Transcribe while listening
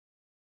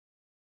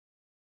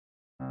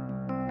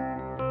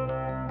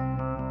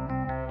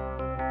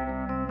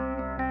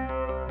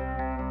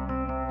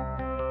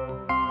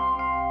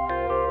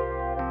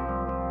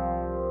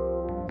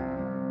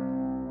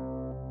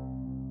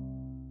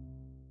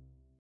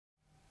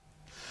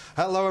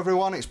Hello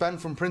everyone, it's Ben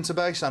from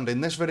Printerbase, and in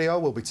this video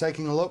we'll be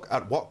taking a look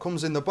at what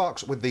comes in the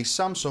box with the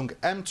Samsung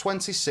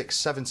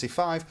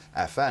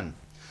M2675FN.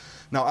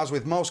 Now, as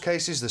with most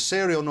cases, the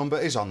serial number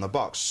is on the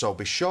box, so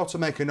be sure to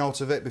make a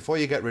note of it before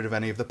you get rid of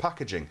any of the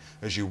packaging,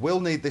 as you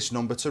will need this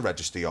number to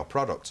register your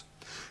product.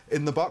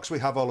 In the box we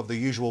have all of the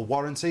usual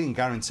warranty and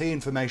guarantee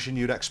information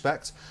you'd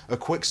expect, a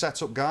quick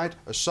setup guide,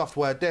 a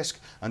software disk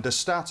and a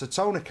starter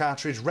toner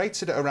cartridge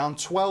rated at around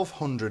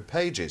 1200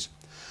 pages.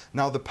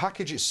 Now, the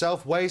package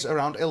itself weighs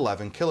around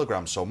 11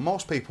 kilograms, so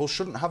most people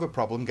shouldn't have a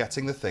problem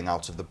getting the thing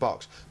out of the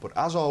box. But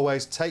as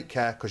always, take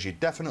care, because you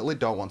definitely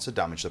don't want to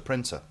damage the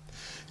printer.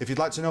 If you'd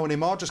like to know any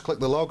more, just click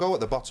the logo at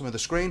the bottom of the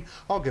screen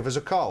or give us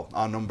a call.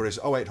 Our number is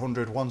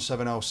 0800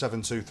 170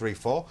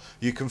 7234.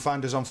 You can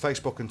find us on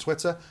Facebook and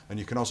Twitter, and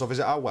you can also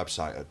visit our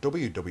website at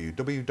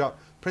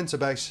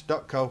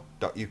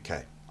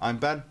www.printerbase.co.uk. I'm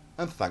Ben,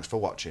 and thanks for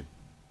watching.